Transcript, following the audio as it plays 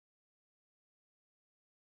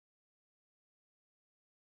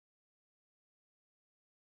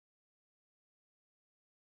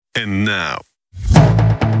And now.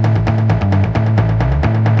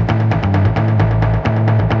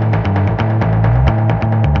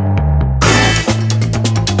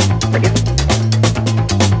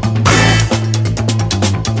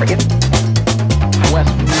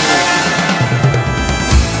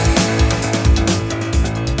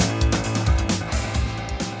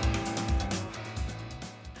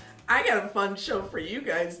 I got a fun show for you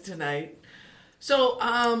guys tonight. So,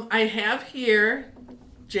 I have here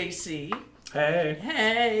JC.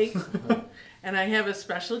 Hey. And I have a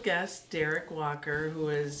special guest, Derek Walker, who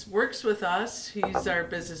works with us. He's our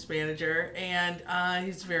business manager, and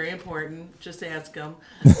he's very important. Just ask him.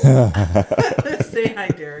 Say hi,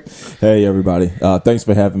 Derek. Hey, everybody. Thanks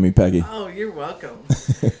for having me, Peggy. Oh, you're welcome.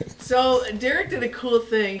 So, Derek did a cool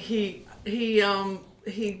thing. He rented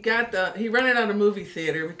out a movie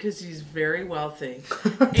theater because he's very wealthy,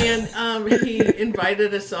 and he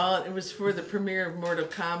invited us all. It was for the premiere of Mortal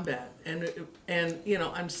Kombat, and you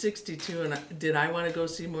know, I'm 62, and did I want to go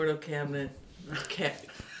see Mortal Kombat?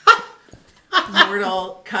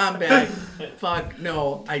 Fuck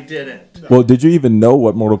no, I didn't. Well, did you even know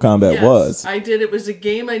what Mortal Kombat was? I did. It was a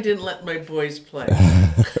game I didn't let my boys play.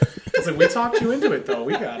 It's like, we talked you into it, though.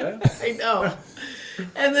 We got it. I know.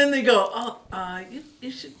 And then they go, you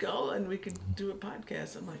should go and we could do a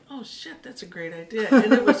podcast. I'm like, oh shit, that's a great idea.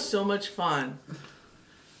 And it was so much fun.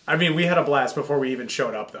 I mean, we had a blast before we even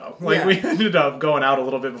showed up, though. Like, we ended up going out a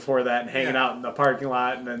little bit before that and hanging out in the parking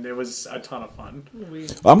lot, and then it was a ton of fun.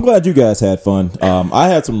 I'm glad you guys had fun. I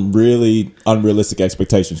had some really unrealistic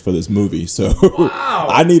expectations for this movie, so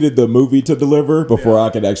I neneeded the movie to deliver before I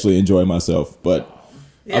could actually enjoy myself, but...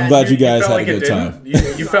 I'm glad you guys had a good time.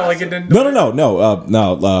 You felt like it didn't?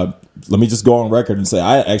 No. Let me just go on record and say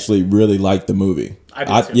I actually really liked the movie. I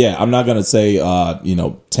did too. Yeah, I'm not gonna say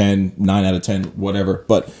 10, 9 out of 10, whatever,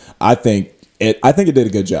 but I think it did a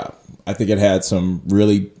good job. I think it had some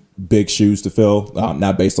really big shoes to fill.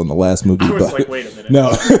 Not based on the last movie. I was but, like, wait a minute.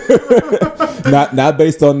 No, not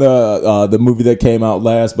based on the movie that came out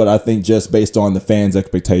last, but I think just based on the fans'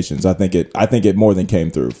 expectations. I think it more than came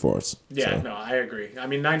through for us. Yeah, so. No, I agree. I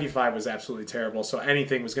mean, 95 was absolutely terrible, so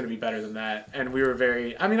anything was going to be better than that. And we were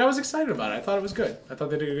I was excited about it. I thought it was good. I thought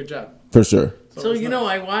they did a good job. For sure. So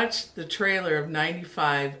I watched the trailer of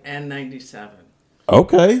 95 and 97.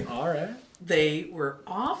 Okay. All right. They were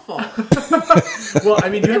awful. Well, I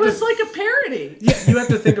mean, it was like a parody. Yeah, you have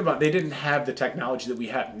to think about they didn't have the technology that we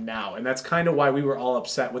have now, and that's kind of why we were all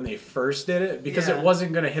upset when they first did it, because it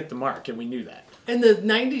wasn't going to hit the mark, and we knew that. And the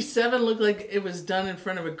 97 looked like it was done in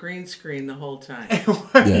front of a green screen the whole time.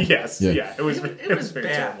 Yes, it was very bad.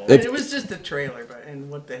 terrible. It was just a trailer, and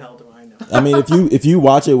what the hell do I know? I mean, if you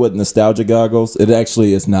watch it with nostalgia goggles, it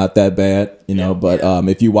actually is not that bad, But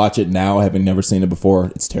if you watch it now, having never seen it before,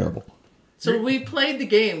 it's terrible. So we played the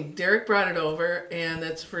game. Derek brought it over, and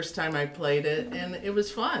that's the first time I played it, and it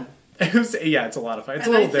was fun. It's a lot of fun. It's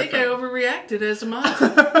and a little different. I think I overreacted as a mom.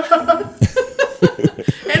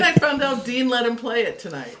 And I found out Dean let him play it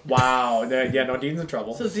tonight. Wow. Yeah, no, Dean's in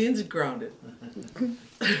trouble. So Dean's grounded.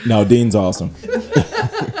 No, Dean's awesome.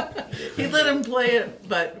 He let him play it,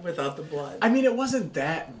 but without the blood. I mean, it wasn't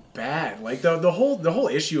that bad. Like the whole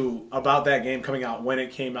issue about that game coming out when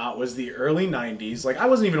it came out was the early 90s. Like, I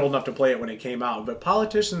wasn't even old enough to play it when it came out, but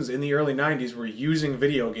politicians in the early 90s were using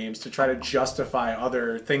video games to try to justify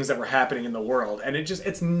other things that were happening in the world, and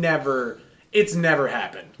it's never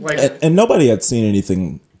happened. Like, and nobody had seen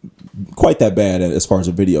anything quite that bad as far as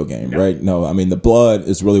a video game, right? No, I mean, the blood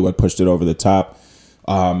is really what pushed it over the top.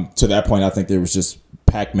 To that point, I think there was just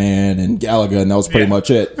Pac-Man and Galaga, and that was pretty much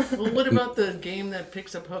it. Well, what about the game that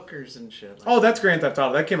picks up hookers and shit? That's Grand Theft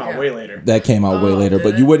Auto. That came out way later. That came out way later,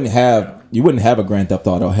 but you wouldn't have a Grand Theft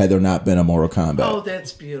Auto had there not been a Mortal Kombat. Oh,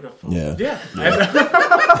 that's beautiful. Yeah.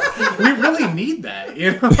 We really need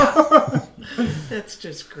that, That's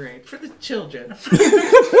just great for the children.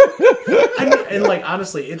 And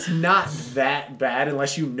honestly, it's not that bad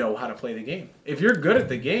unless you know how to play the game. If you're good at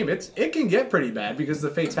the game, it can get pretty bad because the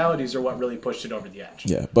fatalities are what really pushed it over the edge.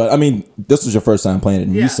 Yeah, but I mean, this was your first time playing it,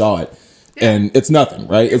 and you saw it, and it's nothing,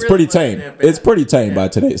 right? It's really pretty tame. It's pretty tame by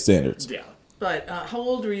today's standards. Yeah. But how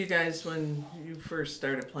old were you guys when you first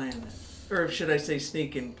started playing it? Or should I say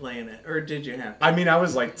sneaking playing it? Or did you have to? I mean, I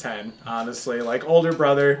was like 10, honestly. Like, older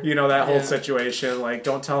brother, that whole situation. Like,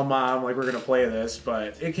 don't tell mom, like, we're going to play this.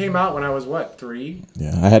 But it came out when I was, 3?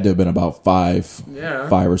 Yeah, I had to have been about 5. Yeah.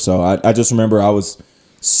 5 or so. I just remember I was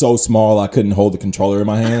so small I couldn't hold the controller in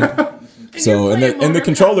my hand. So and the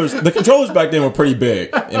controllers back then were pretty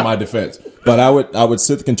big in my defense. But I would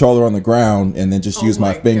sit the controller on the ground and then just use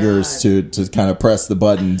my fingers to kind of press the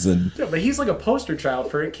buttons and. Yeah, but he's like a poster child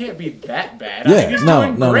for it. Can't be that bad. Yeah, I mean, he's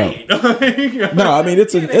doing great. No, I mean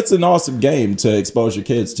it's an awesome game to expose your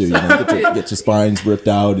kids to. You know, get your spines ripped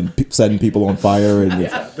out and setting people on fire and.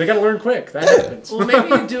 Yeah, they got to learn quick. That happens. Well, maybe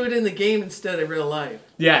you do it in the game instead of real life.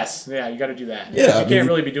 Yes, yeah, you got to do that. Yeah, you can't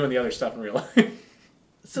really be doing the other stuff in real life.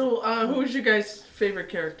 So, who was your guys' favorite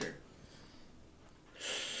character?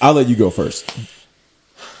 I'll let you go first.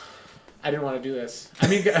 I didn't want to do this.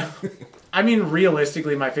 I mean,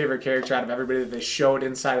 realistically, my favorite character out of everybody that they showed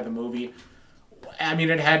inside of the movie, I mean,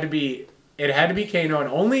 it had to be Kano,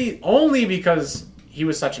 and only because he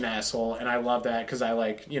was such an asshole, and I love that because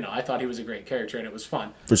I thought he was a great character and it was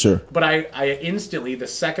fun For sure. But I instantly, the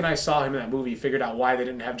second I saw him in that movie, figured out why they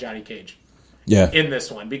didn't have Johnny Cage. Yeah. In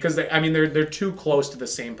this one, because they're too close to the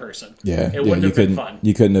same person. Yeah. It wouldn't have been fun.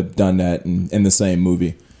 You couldn't have done that in the same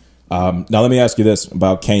movie. Now let me ask you this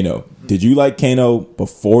about Kano. Did you like Kano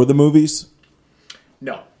before the movies?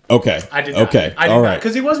 No. Okay. I did not. Okay. I did All not. right.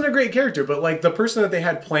 Because he wasn't a great character, but like the person that they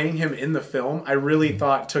had playing him in the film, I really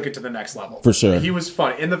thought took it to the next level. For sure. He was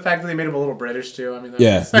fun. And the fact that they made him a little British too. I mean,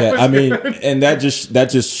 Yeah. I mean, and that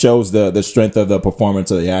just shows the strength of the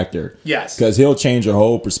performance of the actor. Yes. Because he'll change your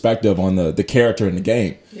whole perspective on the character in the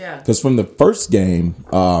game. Yeah. Because from the first game,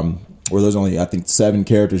 where there's only, I think, 7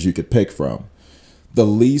 characters you could pick from, the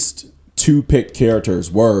least 2 picked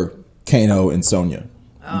characters were Kano and Sonya.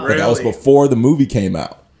 Oh. But that was before the movie came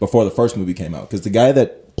out. Before the first movie came out. Because the guy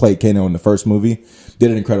that played Kano in the first movie did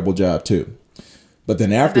an incredible job, too. But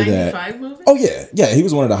then after that, movie? oh yeah, he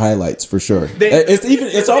was one of the highlights for sure.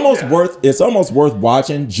 It's almost worth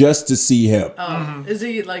watching just to see him. Is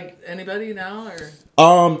he like anybody now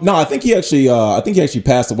or? No, I think he actually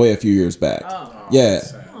passed away a few years back. Oh. Yeah,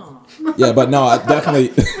 yeah, but no, I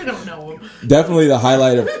definitely. We don't know him. Definitely the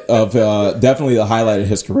highlight of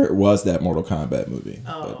his career was that Mortal Kombat movie.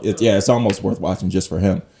 Oh. But it's almost worth watching just for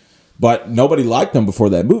him. But nobody liked him before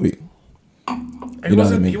that movie. He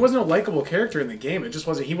wasn't a likable character in the game. It just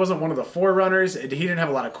wasn't. He wasn't one of the forerunners. He didn't have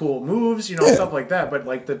a lot of cool moves, stuff like that. But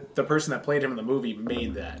like the person that played him in the movie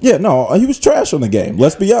made that. Yeah, no, he was trash on the game.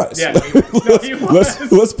 Let's be honest. Yeah, he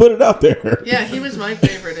was. Let's put it out there. Yeah, he was my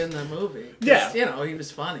favorite in the movie. Yeah, he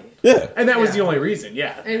was funny. Yeah, and that was the only reason.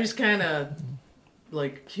 Yeah, and he was kind of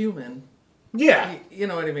like human. Yeah, you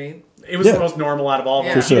know what I mean. It was the most normal out of all of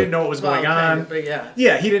them. For sure. He didn't know what was going on. But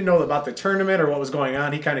he didn't know about the tournament or what was going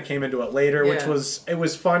on. He kind of came into it later, which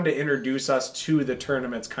was fun to introduce us to the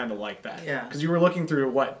tournaments kind of like that. Yeah. Because you were looking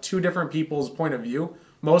through, 2 different people's point of view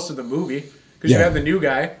most of the movie. Because you had the new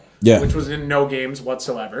guy, which was in no games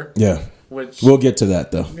whatsoever. Yeah. Which we'll get to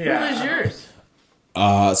that, though. Yeah. Who was yours?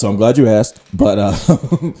 So I'm glad you asked, but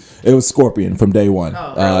it was Scorpion from day one.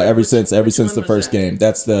 Oh, really? Ever since the first game.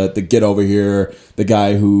 That's the get over here, the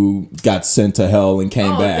guy who got sent to hell and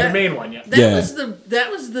came back. The main one, That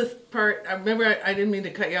was the part. I remember. I didn't mean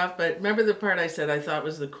to cut you off, but remember the part I said I thought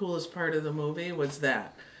was the coolest part of the movie was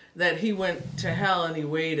that he went to hell and he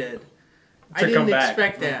waited. I didn't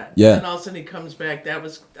expect that. Yeah. And all of a sudden he comes back.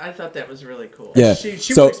 I thought that was really cool. Yeah. She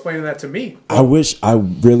was explaining that to me. I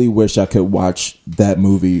really wish I could watch that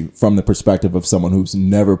movie from the perspective of someone who's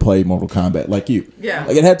never played Mortal Kombat like you. Yeah.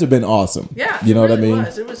 Like it had to have been awesome. Yeah. You know what I mean?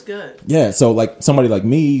 It was good. Yeah. So like somebody like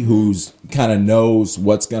me who's kind of knows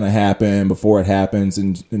what's going to happen before it happens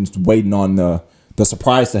and waiting on the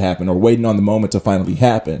surprise to happen or waiting on the moment to finally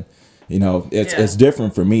happen. It's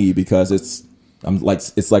different for me because it's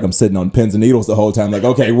like I'm sitting on pins and needles the whole time. Like,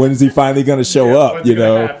 okay, when is he finally going to show up? What's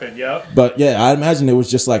gonna happen? Yep. But I imagine it was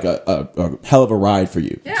just like a hell of a ride for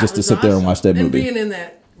you just to sit there and watch that movie. And being in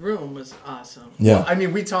that room was awesome. Yeah.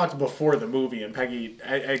 Well, we talked before the movie, and Peggy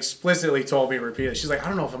explicitly told me repeatedly, she's like, I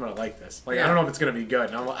don't know if I'm going to like this. Like, I don't know if it's going to be good.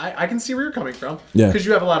 And I'm like, I can see where you're coming from. Yeah. Because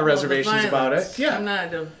you have a lot of reservations about it. Yeah. I'm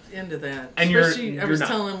not into that. And I was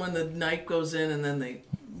telling him when the knife goes in and then they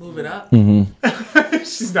move it up. Mm-hmm.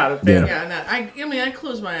 She's not a fan. Yeah, I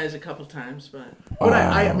closed my eyes a couple times, but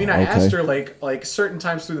I asked her like certain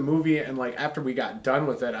times through the movie, and like after we got done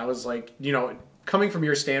with it, I was like, coming from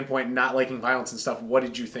your standpoint, not liking violence and stuff, what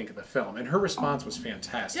did you think of the film? And her response was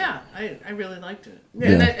fantastic. Yeah, I really liked it. Yeah.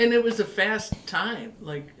 And it was a fast time.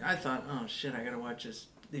 Like I thought, oh shit, I gotta watch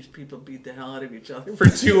these people beat the hell out of each other for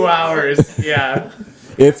 2 hours. Yeah.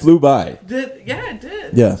 It flew by. It did. Yeah.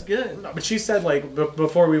 It was good. No, but she said, like,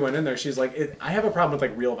 before we went in there, she's like, I have a problem with,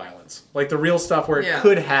 like, real violence. Like, the real stuff where it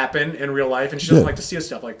could happen in real life, and she doesn't like to see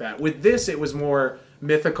stuff like that. With this, it was more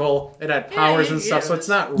mythical. It had powers and stuff, so it's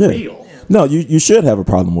not Yeah. real. Yeah. No, you should have a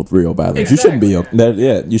problem with real violence. Exactly. You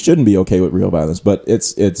shouldn't be you shouldn't be okay with real violence, but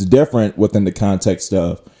it's different within the context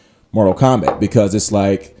of Mortal Kombat because it's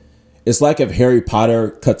like if Harry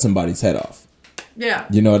Potter cut somebody's head off. Yeah.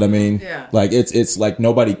 You know what I mean? Yeah. Like it's like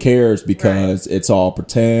nobody cares because it's all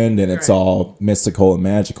pretend and it's all mystical and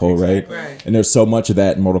magical, Exactly. right? And there's so much of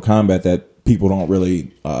that in Mortal Kombat that people don't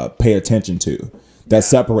really pay attention to. That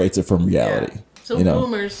separates it from reality. Yeah. So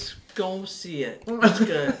boomers, go see it. It's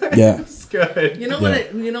good. Yeah. It's good. You know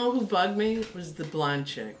what? You know who bugged me was the blonde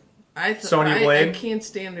chick. Sonya Blade? I can't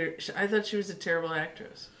stand her. I thought she was a terrible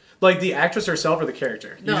actress. Like the actress herself or the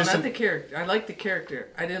character? No, not the character. I like the character.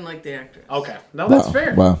 I didn't like the actress. Okay. No, that's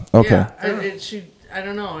fair. Wow. Okay. Yeah, I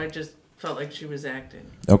don't know. I just felt like she was acting.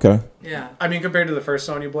 Okay. Yeah. I mean, compared to the first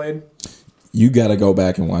Sonya Blade? You got to go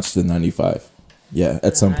back and watch the 95. Yeah,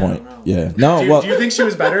 at some point. Don't know. Yeah. No, Do you think she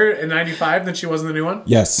was better in 95 than she was in the new one?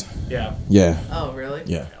 Yes. Yeah. Yeah. Oh, really?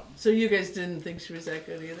 Yeah. So you guys didn't think she was that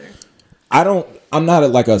good either? I'm not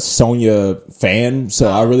like a Sonya fan, so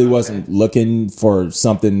I really wasn't looking for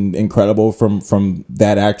something incredible from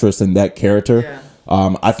that actress and that character.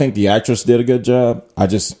 Yeah. I think the actress did a good job. I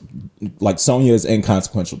just like Sonya is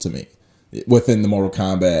inconsequential to me within the Mortal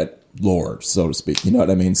Kombat lore, so to speak. You know what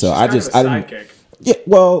I mean? So I didn't. Sidekick. Yeah,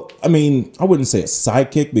 well, I mean, I wouldn't say a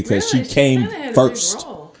sidekick because she came first.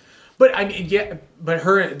 But I mean, but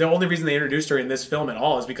the only reason they introduced her in this film at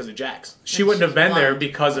all is because of Jax. She wouldn't have been there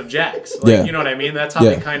because of Jax. Like, you know what I mean? That's how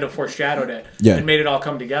they kind of foreshadowed it and made it all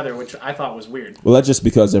come together, which I thought was weird. Well, that's just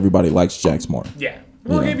because everybody likes Jax more. Yeah.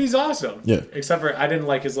 Well, he's awesome. Yeah. Except for I didn't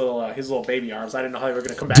like his little baby arms. I didn't know how they were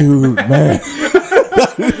going to come back. Dude, man.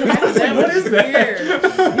 What is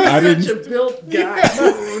that? I didn't. Such a built guy.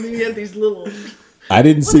 When he had these little. I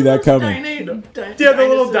didn't see that coming. The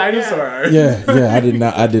little dinosaur arms. Yeah,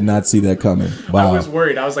 I did not see that coming. Wow. I was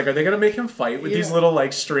worried. I was like, are they going to make him fight with these little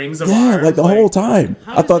like strings of arms? Yeah, like the whole time.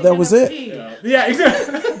 I thought that was it. Yeah,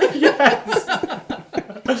 exactly. Yes.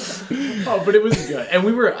 Oh, but it was good. And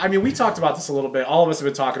we talked about this a little bit. All of us have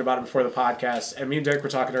been talking about it before the podcast. And me and Derek were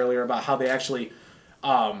talking earlier about how they actually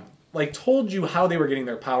told you how they were getting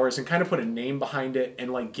their powers and kind of put a name behind it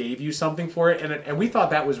and like gave you something for it. And we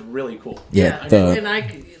thought that was really cool. Yeah. And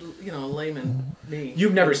I, layman me.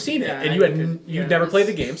 You've never seen it. And you'd never played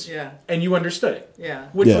the games. Yeah. And you understood it. Yeah.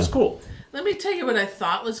 Which was cool. Let me tell you what I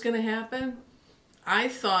thought was going to happen. I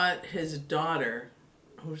thought his daughter,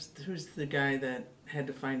 who's the guy that had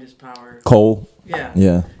to find his power. Cole. Yeah.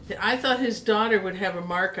 Yeah. I thought his daughter would have a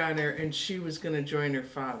mark on her and she was going to join her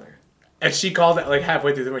father. And she called it like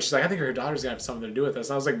halfway through the movie. She's like, I think her daughter's going to have something to do with this.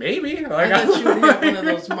 And I was like, maybe. Like, I thought she would have one of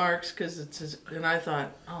those marks because it's his, and I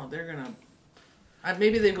thought, oh, they're going to,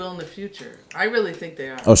 maybe they will in the future. I really think they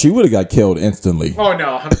are. Oh, she would have got killed instantly. Oh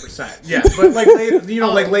no, 100%. Yeah, but like later,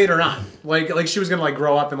 like later on, like she was gonna like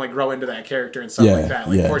grow up and like grow into that character and stuff like that,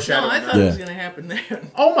 like foreshadowing. No, I thought it was gonna happen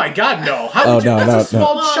then. Oh my god, no! How did you? That's a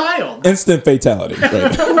small child. Instant fatality.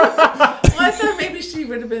 Right. Well, I thought maybe she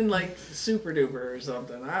would have been like super duper or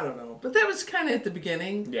something. I don't know, but that was kind of at the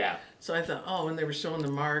beginning. Yeah. So I thought, when they were showing the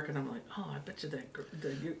mark, and I'm like, I bet you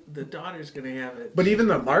the daughter's gonna have it. But even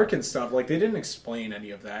the mark and stuff, like they didn't explain any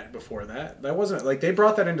of that before that. That wasn't like they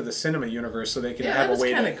brought that into the cinema universe so they could have a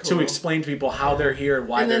way to explain to people how they're here and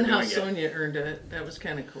why they're doing it. And then how Sonya earned it. That was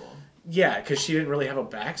kind of cool. Yeah, because she didn't really have a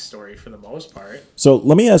backstory for the most part. So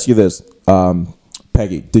let me ask you this,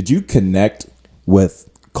 Peggy, did you connect with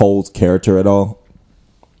Cole's character at all?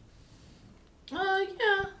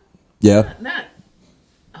 Yeah. Yeah? Not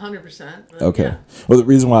 100%. Okay. Yeah. Well, the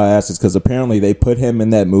reason why I asked is because apparently they put him in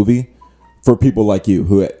that movie for people like you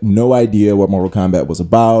who had no idea what Mortal Kombat was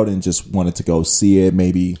about and just wanted to go see it,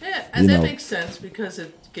 maybe. Yeah, and that makes sense because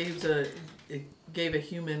it gave a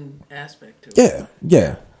human aspect to it. Yeah,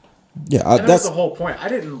 yeah. Yeah, that's the whole point. I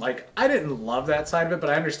didn't love that side of it, but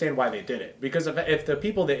I understand why they did it. Because if the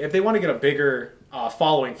people if they want to get a bigger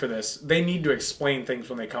following for this, they need to explain things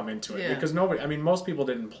when they come into it. Yeah. Because most people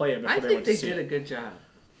didn't play it before they went to see it. I think they did a good job.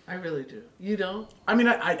 I really do. You don't? I mean,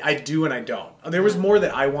 I do and I don't. There was more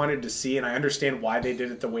that I wanted to see, and I understand why they did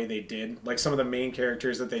it the way they did. Like some of the main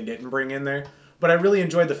characters that they didn't bring in there. But I really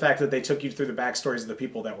enjoyed the fact that they took you through the backstories of the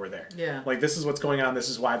people that were there. Yeah. Like, this is what's going on. This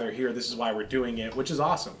is why they're here. This is why we're doing it, which is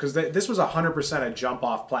awesome. Because this was 100% a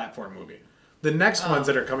jump-off platform movie. The next ones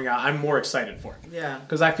that are coming out, I'm more excited for. Yeah.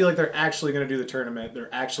 Because I feel like they're actually going to do the tournament. They're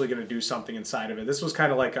actually going to do something inside of it. This was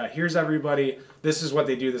kind of like, here's everybody. This is what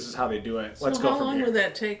they do. This is how they do it. Let's go from here. How long would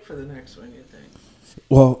that take for the next one, you think?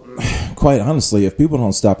 Well, quite honestly, if people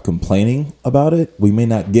don't stop complaining about it, we may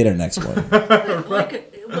not get a next one.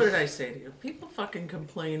 What did I say to you? People fucking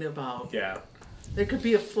complain about There could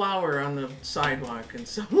be a flower on the sidewalk and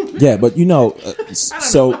so. Yeah, but I don't know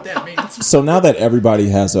what that means. So now that everybody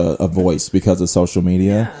has a voice because of social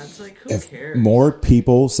media, Yeah, it's like, who if cares? more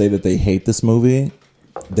people say that they hate this movie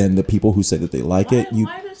than the people who say that they like it,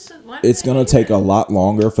 it's going to take a lot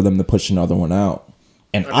longer for them to push another one out.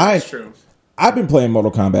 And That's true. I've been playing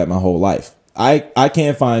Mortal Kombat my whole life. I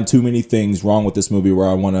can't find too many things wrong with this movie where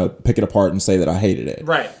I want to pick it apart and say that I hated it.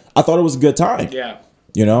 Right. I thought it was a good time. Yeah.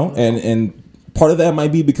 You know, and part of that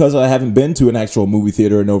might be because I haven't been to an actual movie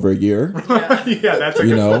theater in over a year. Yeah, that's a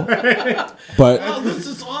good point. But oh, this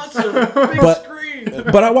is awesome! Big screen.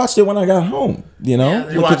 But I watched it when I got home. You know,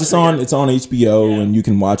 because it's on HBO and you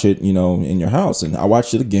can watch it. You know, in your house. And I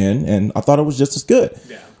watched it again, and I thought it was just as good.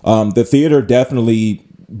 Yeah. The theater definitely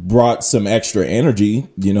brought some extra energy,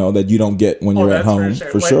 you know, that you don't get when you're at home,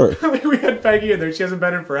 for sure. Like, we had Peggy in there. She hasn't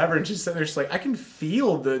been in forever, and she's sitting there. She's like, I can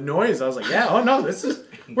feel the noise. I was like, yeah. Oh no,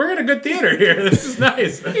 we're in a good theater here. This is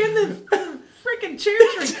nice. And the freaking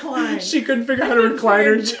chairs recline. She couldn't figure out how to recline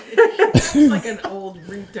her chair. It's like an old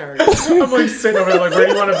retard. I'm like sitting over there, like, where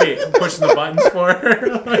do you want to be? I'm pushing the buttons for her.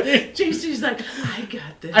 Like, JC's like, I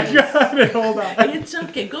got this. I got it. Hold on. It's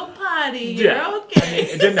okay. Go potty. You're okay. I mean,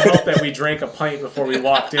 it didn't help that we drank a pint before we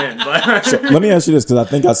walked in. But So let me ask you this, because I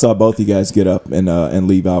think I saw both you guys get up and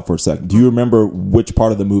leave out for a second. Do you remember which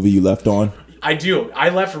part of the movie you left on? I do. I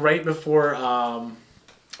left right before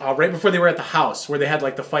they were at the house where they had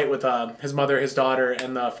like the fight with his mother, his daughter,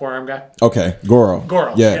 and the forearm guy. Okay, Goro.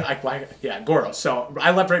 Yeah, Goro. So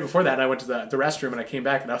I left right before that, and I went to the restroom, and I came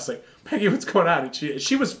back, and I was like, Peggy, what's going on? And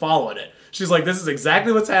she was following it. She's like, this is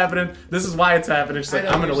exactly what's happening. This is why it's happening. She's like,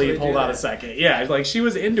 I'm going to leave. Hold on a second. Yeah, like she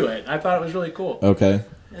was into it. I thought it was really cool. Okay.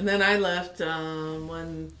 And then I left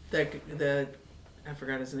when the I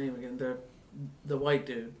forgot his name again. The white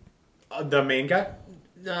dude. The main guy?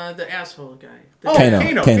 The asshole guy. Kano.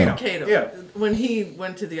 Yeah. When he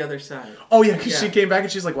went to the other side. Oh, yeah, because she came back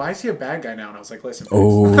and she's like, why is he a bad guy now? And I was like, listen.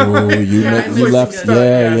 Oh, you left.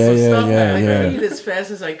 Yeah. I ate as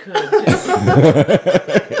fast as I could.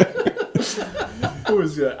 It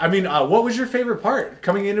was good. I mean, what was your favorite part?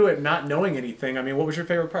 Coming into it not knowing anything, I mean, what was your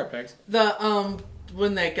favorite part, Pegs?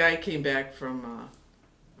 When that guy came back from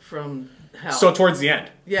hell. So towards the end.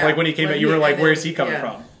 Yeah. Like when he came back, you were like, where's he coming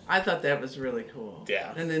from? I thought that was really cool.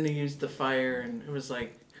 Yeah. And then he used the fire, and it was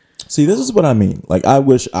like... See, this is what I mean. Like, I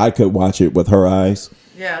wish I could watch it with her eyes.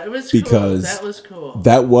 Yeah, it was because cool. That was cool.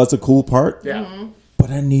 That was a cool part. Yeah. Mm-hmm. But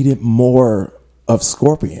I needed more of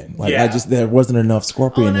Scorpion. Like, there wasn't enough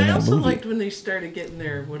Scorpion in that movie. I also liked when they started getting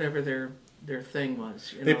their thing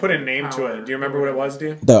was. They put a name to it. Do you remember what it was,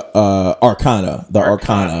 dude? The Arcana. The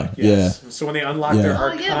Arcana. Yes. Yeah. So when they unlocked their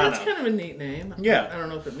Arcana. Yeah, that's kind of a neat name. Yeah. I don't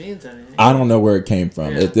know if it means anything. I don't know where it came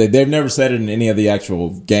from. Yeah. They've never said it in any of the actual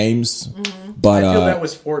games. Mm-hmm. But I feel that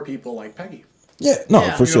was for people like Peggy.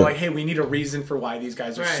 Yeah, for sure. Like, hey, we need a reason for why these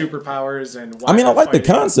guys are superpowers and why. I mean, I like the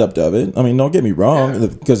concept of it. I mean, don't get me wrong,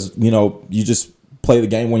 because you just play the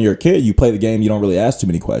game when you're a kid. You play the game, you don't really ask too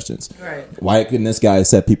many questions. Right. Why couldn't this guy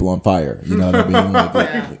set people on fire? You know what I mean?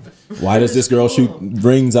 Like, why does this girl shoot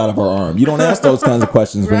rings out of her arm? You don't ask those kinds of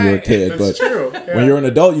questions when you're a kid. That's but true. When you're an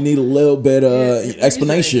adult, you need a little bit of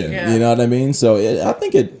explanation. You know what I mean? So I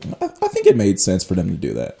think it made sense for them to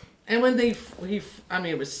do that. And when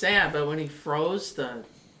it was sad, but when he froze the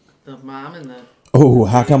mom and the... Oh,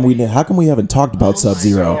 how come we haven't talked about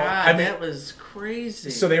Sub-Zero? That was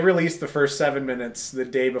crazy. So they released the first 7 minutes the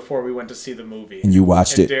day before we went to see the movie. And you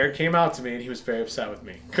watched it. Derek came out to me and he was very upset with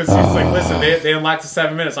me. Because he was like, listen, they unlocked the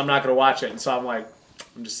 7 minutes. I'm not going to watch it. And so I'm like,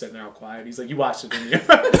 I'm just sitting there all quiet. He's like, you watched it, didn't you?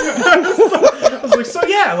 I was like, so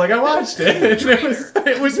yeah, like I watched it.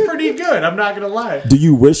 It was pretty good. I'm not going to lie. Do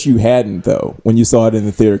you wish you hadn't, though, when you saw it in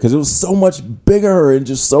the theater? Because it was so much bigger and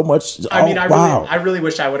just so much... I really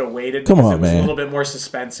wish I would have waited. Come on, it was man. a little bit more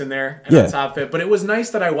suspense in there and on top of it. But it was nice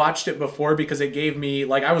that I watched it before because it gave me...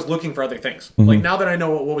 Like, I was looking for other things. Mm-hmm. Like, now that I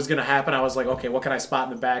know what was going to happen, I was like, okay, what can I spot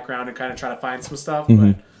in the background and kind of try to find some stuff.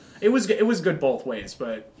 Mm-hmm. But... It was good both ways,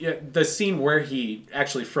 but the scene where he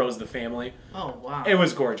actually froze the family, oh wow, it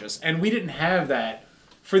was gorgeous, and we didn't have that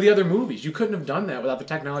for the other movies. You couldn't have done that without the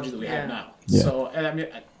technology that we have now. Yeah. So I mean,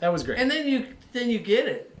 that was great. And then you get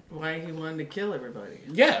it why he wanted to kill everybody.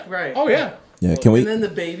 Yeah. Right. Oh yeah. Yeah. Can we? And then the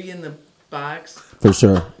baby in the box. For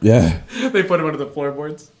sure. Yeah. They put him under the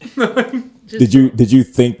floorboards. Did you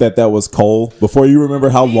think that was Cole before you remember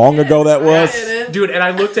how long ago that was? Dude, and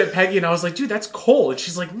I looked at Peggy and I was like, dude, that's Cole. And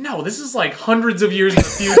she's like, no, this is like hundreds of years in the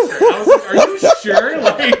future. I was like, are you sure?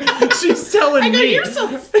 Like, she's telling me. You're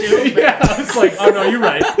so stupid. Yeah, I was It's like, oh no, you're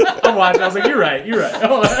right. I'm watching. I was like, you're right. It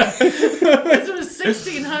was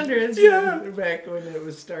 1600s back when it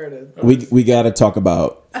was started. We got to talk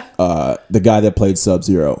about the guy that played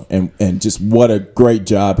Sub-Zero and just what a great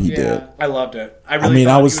job he did. I loved it.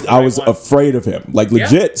 I was afraid of him, like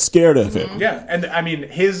legit scared of him. Yeah, and I mean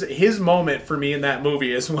his moment for me in that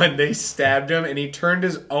movie is when they stabbed him and he turned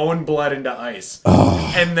his own blood into ice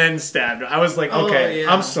and then stabbed him. I was like, okay,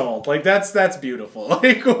 I'm sold. Like that's beautiful.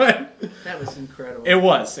 Like what? That was incredible. It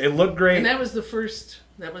was. It looked great. And that was the first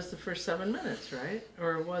 7 minutes, right?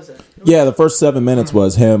 Or was it? Yeah, the first 7 minutes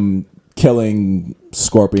was him killing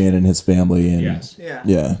Scorpion and his family, and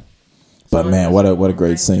yeah. But man, what a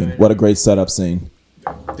great scene! What a great setup scene.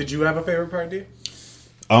 Did you have a favorite part, D?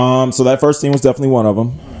 So that first scene was definitely one of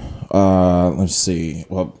them. Let's see.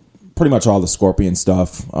 Well, pretty much all the Scorpion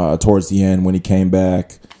stuff. Towards the end when he came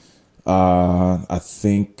back, I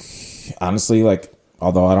think honestly, like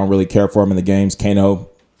although I don't really care for him in the games, Kano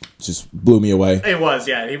just blew me away. It was,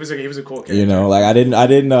 yeah. He was a cool character. You know, like I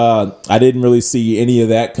didn't really see any of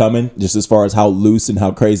that coming. Just as far as how loose and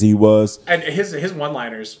how crazy he was, and his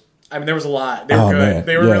one-liners. I mean, there was a lot. They were good. Man.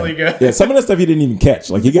 They were really good. Yeah, some of the stuff you didn't even catch.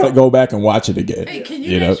 Like you got to go back and watch it again. Hey, can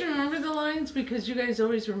you guys remember the lines? Because you guys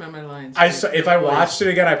always remember lines. If I watched it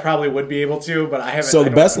again, I probably would be able to, but I haven't. So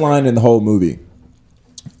the best line in the whole movie,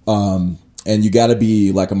 and you got to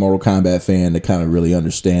be like a Mortal Kombat fan to kind of really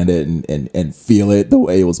understand it and feel it the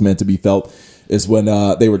way it was meant to be felt, is when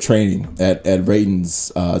they were training at Raiden's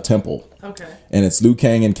temple. Okay. And it's Liu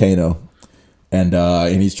Kang and Kano.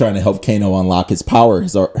 And he's trying to help Kano unlock his power,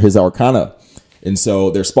 his arcana. And so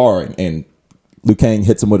they're sparring, and Liu Kang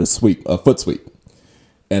hits him with a foot sweep.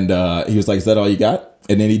 And he was like, "Is that all you got?"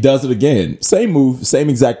 And then he does it again. Same move, same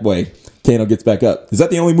exact way. Kano gets back up. Is that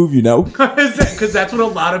the only move you know? Because that's what a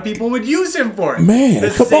lot of people would use him for. Man,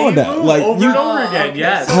 come on now. Like, over and over again, okay.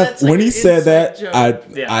 yes. So when he said that,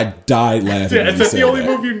 I died laughing. Yeah, is that the only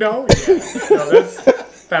move you know? Yeah. No,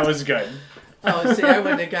 that was good. Oh, see, I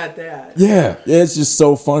wouldn't have got that. Yeah, it's just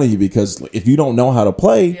so funny because if you don't know how to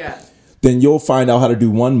play, then you'll find out how to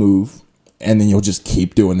do one move, and then you'll just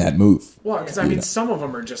keep doing that move. Well, because I mean, some of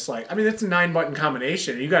them are just like, I mean, it's a 9-button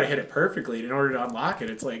combination. You got to hit it perfectly in order to unlock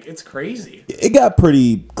it. It's like, it's crazy. It got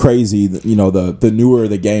pretty crazy. You know, the newer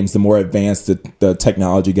the games, the more advanced the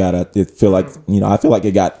technology got. I feel like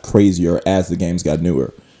it got crazier as the games got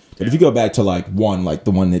newer. But if you go back to like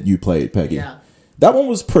the one that you played, Peggy. Yeah. That one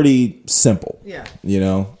was pretty simple. Yeah. You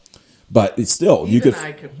know? But it's still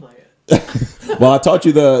I could play it. Well, I taught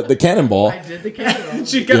you the cannonball. I did the cannonball.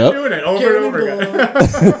 She kept doing it over and over again.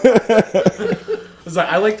 It's like,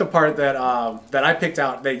 I like the part that I picked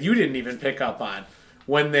out that you didn't even pick up on.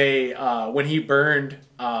 When he burned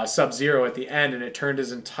Sub-Zero at the end and it turned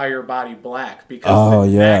his entire body black because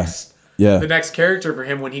the next character for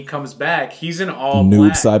him when he comes back, he's in all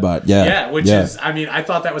nude black. Cybot. Yeah, which is, I mean, I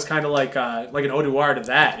thought that was kind of like an au revoir to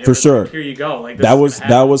that. For sure. Like, here you go. Like that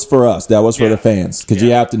was for us. That was for the fans because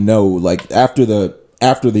you have to know, like after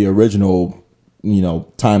the original,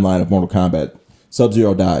 timeline of Mortal Kombat,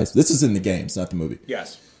 Sub-Zero dies. This is in the games, not the movie.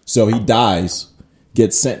 Yes. So he dies,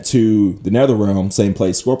 gets sent to the Netherrealm, same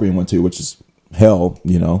place Scorpion went to, which is hell,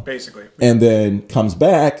 basically, and then comes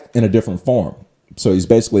back in a different form. So he's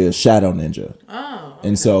basically a shadow ninja. Oh. Okay.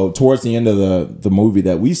 And so towards the end of the movie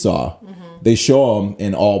that we saw, they show him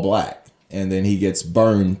in all black. And then he gets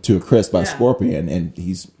burned to a crisp by Scorpion. And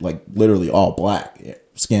he's like literally all black.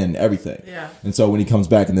 Skin, everything. Yeah. And so when he comes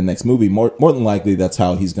back in the next movie, more than likely that's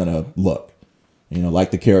how he's going to look.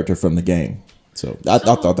 Like the character from the game. So I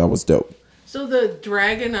thought that was dope. So the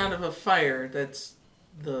dragon out of a fire, that's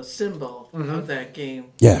the symbol of that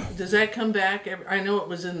game. Yeah. Does that come back? I know it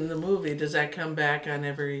was in the movie. Does that come back on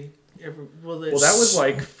every? Well, that was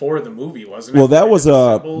like for the movie, wasn't it? Well, that was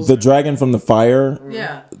the dragon from the fire.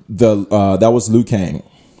 Yeah. That was Liu Kang.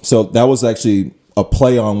 So that was actually a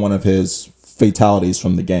play on one of his fatalities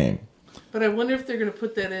from the game. But I wonder if they're going to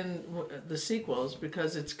put that in the sequels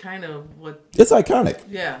because it's kind of what. It's iconic.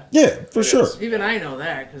 Yeah. Yeah, for sure. Even I know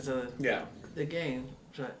that because of the game.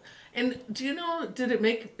 But. And do you know?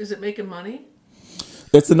 Is it making money?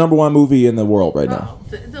 It's the number 1 movie in the world right now.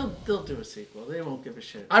 They'll do a sequel. They won't give a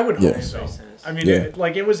shit. I would hope so. I mean,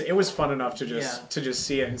 it was fun enough to just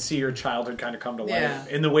see it and see your childhood kind of come to life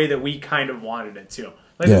in the way that we kind of wanted it to.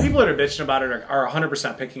 Like the people that are bitching about it are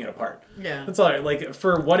 100% picking it apart. Yeah, that's all. Like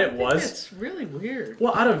for what it was, it's really weird.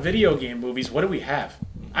 Well, out of video game movies, what do we have?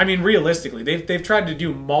 I mean, realistically, they've tried to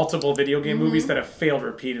do multiple video game movies that have failed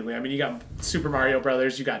repeatedly. I mean, you got Super Mario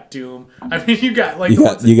Brothers, you got Doom. I mean, you got like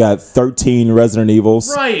you got 13 Resident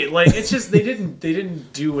Evils. Right, like it's just they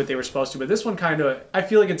didn't do what they were supposed to. But this one kind of, I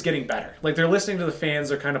feel like it's getting better. Like they're listening to the fans,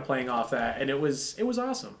 they're kind of playing off that, and it was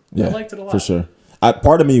awesome. Yeah, I liked it a lot for sure.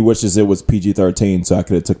 Part of me wishes it was PG-13, so I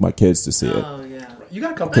could have took my kids to see it. Oh yeah. You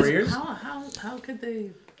got a couple more years. How could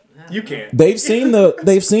they? You can't. They've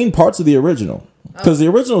seen parts of the original because the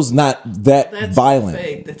original's not that's violent.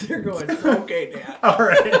 Fake that they're going okay now. All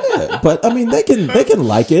right. Yeah, but I mean, they can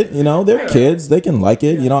like it. You know, they're kids. They can like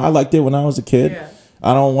it. You know, I liked it when I was a kid. Yeah.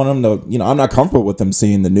 I don't want them to. You know, I'm not comfortable with them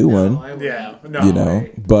seeing the new one. Yeah. No. You know,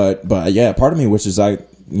 but yeah, part of me wishes I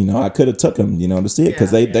could have took them. You know, to see it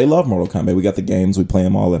because they love Mortal Kombat. We got the games. We play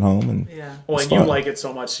them all at home and. Yeah. Well, and fun. you like it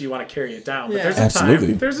so much, so you want to carry it down. But there's a Absolutely.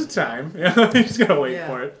 time. There's a time. You just gotta wait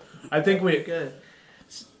for it. I think good.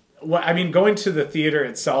 Well, I mean, going to the theater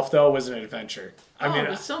itself though was an adventure. I mean, it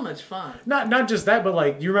was so much fun. Not just that, but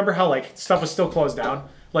like, you remember how like stuff was still closed down?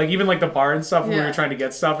 Like even like the bar and stuff when we were trying to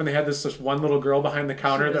get stuff, and they had this one little girl behind the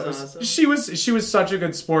counter that was awesome. She was such a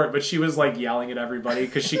good sport, but she was like yelling at everybody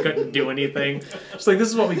because she couldn't do anything. She's like, "This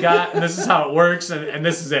is what we got, and this is how it works, and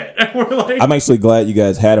this is it." And we're like, I'm actually glad you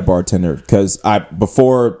guys had a bartender because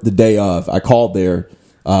before the day of, I called there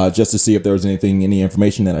just to see if there was any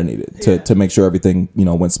information that I needed to make sure everything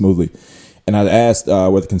went smoothly. And I asked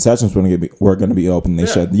where the concessions were going to be open. They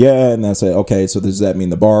said, yeah. And I said, okay, so does that mean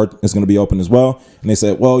the bar is going to be open as well? And they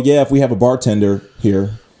said, well, yeah, if we have a bartender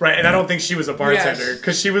here. Right, and I don't think she was a bartender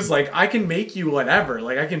because she was like, I can make you whatever.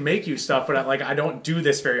 Like, I can make you stuff, but I don't do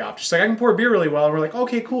this very often. She's like, I can pour beer really well. And we're like,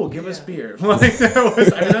 okay, cool, give us beer. Like,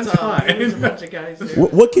 that's fine. There's a bunch of guys there.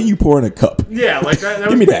 What can you pour in a cup? Yeah, like that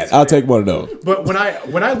give me that. I'll take one of those. But when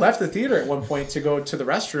I left the theater at one point to go to the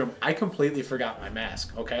restroom, I completely forgot my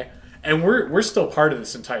mask, okay? And we're still part of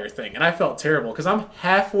this entire thing. And I felt terrible because I'm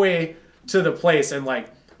halfway to the place and like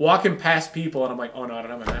walking past people and I'm like, oh no, I don't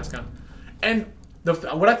have my mask on. And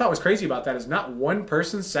what I thought was crazy about that is not one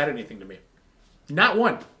person said anything to me. Not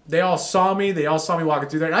one. They all saw me. They all saw me walking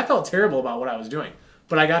through there. And I felt terrible about what I was doing.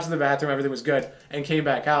 But I got to the bathroom. Everything was good. And came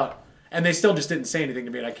back out. And they still just didn't say anything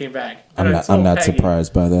to me. And I came back. I'm not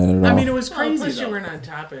surprised by that at all. I mean, it was crazy. Plus you weren't on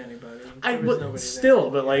top of anybody.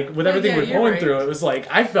 But like with everything we're going through, it was like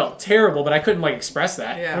I felt terrible, but I couldn't like express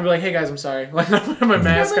that. Yeah. I'd be like, "Hey guys, I'm sorry. Like I have my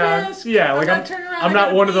mask on. Yeah, like I'm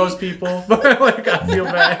not one of those people, but like I feel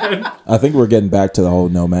bad." I think we're getting back to the whole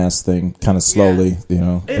no mask thing, kind of slowly.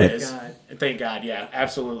 It is. Thank God. Yeah,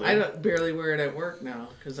 absolutely. I barely wear it at work now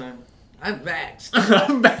because I'm vaxxed.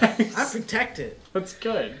 I'm vaxxed. I'm protected. That's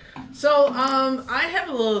good. So I have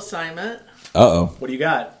a little assignment. Uh-oh. What do you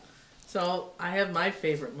got? So I have my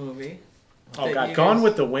favorite movie. Oh God, Gone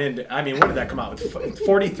with the Wind. I mean, when did that come out?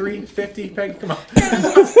 43, 50, Peg? Come on.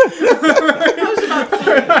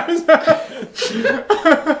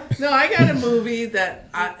 No, I got a movie that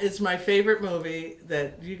is my favorite movie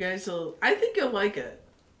that you guys I think you'll like it.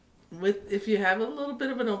 If you have a little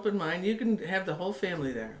bit of an open mind, you can have the whole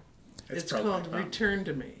family there. It's called Return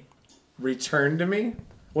to Me. Return to Me?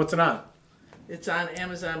 What's it on? It's on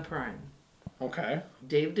Amazon Prime. Okay.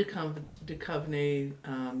 Dave Duchovny,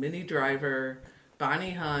 Minnie Driver,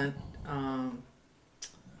 Bonnie Hunt.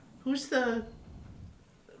 Who's the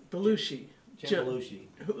Belushi? Jim Belushi.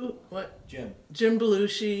 What? Jim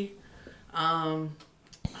Belushi.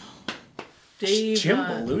 Dave. Jim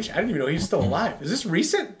Belushi? I didn't even know he was still alive. Is this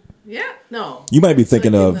recent? Yeah. No. You might be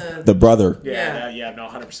thinking of the brother. Yeah. No,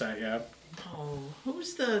 100%. Yeah. Oh,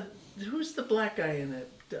 who's the black guy in it?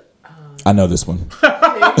 I know this one. I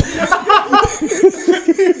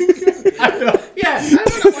don't know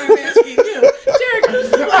why I'm asking you. Derek, who's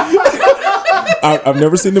the black guy? I've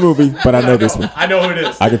never seen the movie, but I know this one. I know who it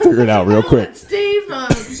is. I can figure it out real quick. It's Dave.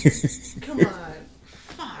 Come on.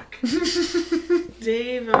 Fuck.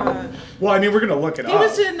 Dave. Well, I mean, we're going to look it up. He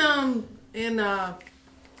was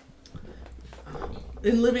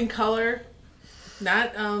in Living Color.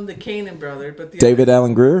 Not the Kanan brother, but the David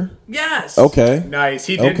Alan Grier? Yes. Okay. Nice.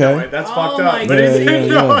 He did know it. That's fucked up. But he didn't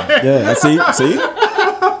know it. Yeah. See?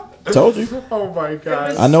 Told you. Oh my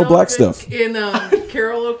God. I know black stuff. In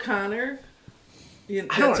Carol O'Connor.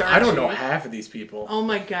 I don't know half of these people. Oh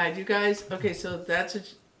my God, you guys. Okay, so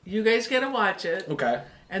you guys got to watch it. Okay.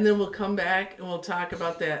 And then we'll come back and we'll talk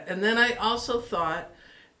about that. And then I also thought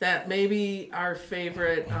that maybe our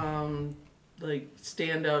favorite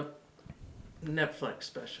stand-up Netflix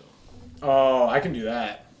special. Oh, I can do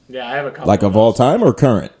that. Yeah, I have a couple. Like of all time or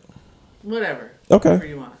current? Whatever. Okay. Whatever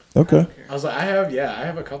you want. Okay. I was like, I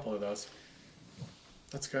have a couple of those.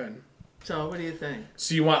 That's good. So, what do you think?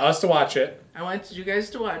 So you want us to watch it? I want you guys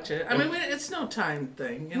to watch it. I mean, it's no time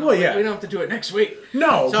thing. Well, yeah. We don't have to do it next week.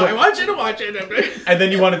 No. So I want you to watch it. and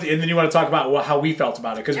then you want to talk about how we felt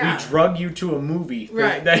about it because we drug you to a movie.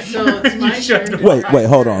 Right. So it's my turn. Wait,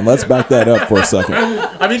 hold on. Let's back that up for a second.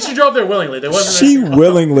 I mean, she drove there willingly. She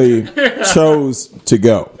willingly chose to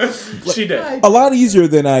go. She did. A lot easier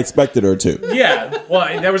than I expected her to. Yeah.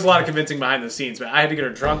 Well, there was a lot of convincing behind the scenes, but I had to get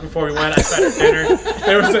her drunk before we went. I fed her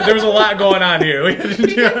dinner. There was a lot going on here. You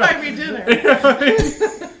did buy me dinner.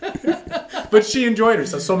 But she enjoyed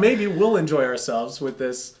herself, so maybe we'll enjoy ourselves with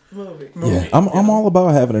this movie. Yeah, I'm all about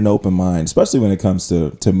having an open mind, especially when it comes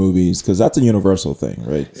to movies, because that's a universal thing,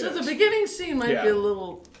 right? So the beginning scene might be a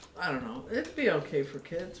little, I don't know, it'd be okay for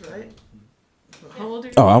kids, right? How old are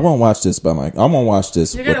you? Oh, I won't watch this I'm gonna watch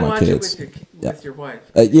this You're with gonna my watch kids. it with your wife.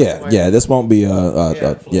 Yeah. This won't be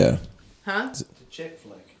yeah. Huh? It's a chick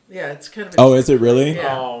flick. Yeah, it's kind of. Oh, is it really?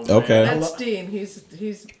 Yeah. Oh, okay. That's Dean.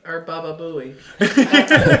 He's our Baba Booey.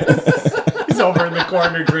 He's over in the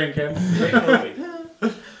corner drinking.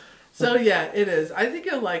 So yeah, it is. I think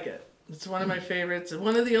you'll like it. It's one of my favorites, and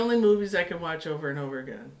one of the only movies I can watch over and over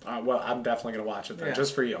again. Well, I'm definitely gonna watch it then,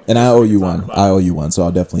 just for you. And I owe you one. So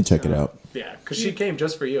I'll definitely check it out. Yeah, because she came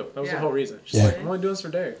just for you. That was the whole reason. She's Yeah. like, I'm only doing this for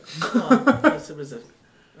Derek. Well,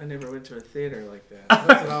 I never went to a theater like that. It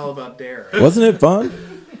wasn't all about Derek. Wasn't it fun?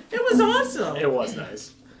 It was awesome. It was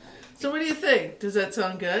nice. So what do you think? Does that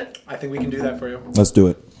sound good? I think we can do that for you. Let's do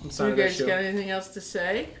it. Do you guys got anything else to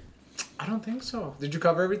say? I don't think so. Did you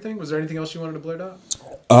cover everything? Was there anything else you wanted to blurt out?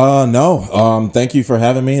 No. Thank you for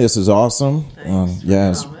having me. This is awesome.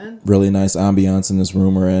 It's really nice ambiance in this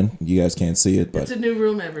room we're in. You guys can't see it, but it's a new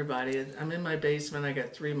room, everybody. I'm in my basement. I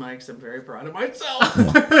got 3 mics. I'm very proud of myself.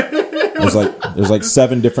 there's like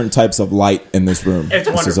 7 different types of light in this room. It's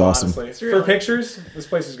wonderful, this is awesome. honestly. For pictures, this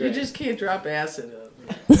place is great. You just can't drop acid up.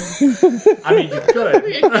 I mean, you could. I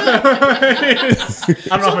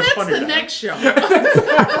don't know how much fun that's the next show.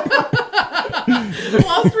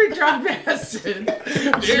 All 3 drop acid.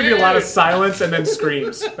 There's going to be a lot of silence and then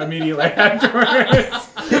screams immediately afterwards.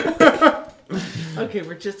 Okay,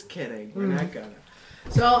 we're just kidding. We're not gonna.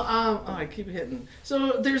 So, I keep hitting.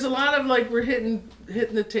 So there's a lot of we're hitting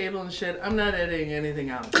the table and shit. I'm not editing anything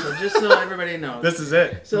out. So just so everybody knows. This is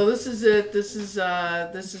it. So this is it. This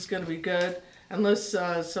is gonna be good. Unless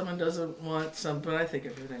someone doesn't want some, but I think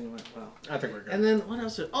everything went well. I think we're good. And then what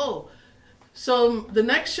else? So the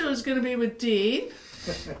next show is going to be with Dean.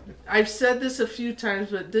 I've said this a few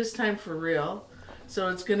times, but this time for real. So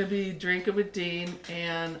it's going to be Drinking with Dean,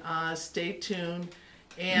 and stay tuned.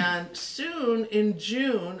 And soon in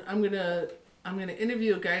June, I'm gonna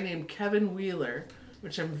interview a guy named Kevin Wheeler,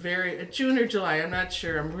 which June or July, I'm not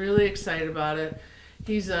sure. I'm really excited about it.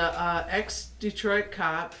 He's a ex-Detroit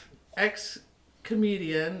cop,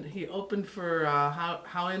 ex-comedian. He opened for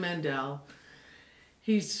Howie Mandel.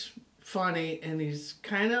 He's funny, and he's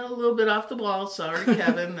kind of a little bit off the wall. Sorry,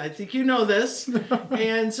 Kevin. I think you know this.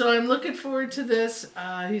 And so I'm looking forward to this.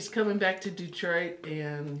 He's coming back to Detroit,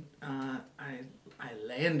 and I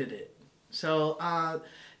landed it. So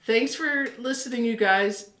thanks for listening, you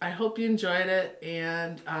guys. I hope you enjoyed it.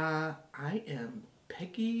 And I am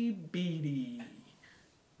Peggy Beatty.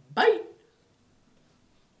 Bye.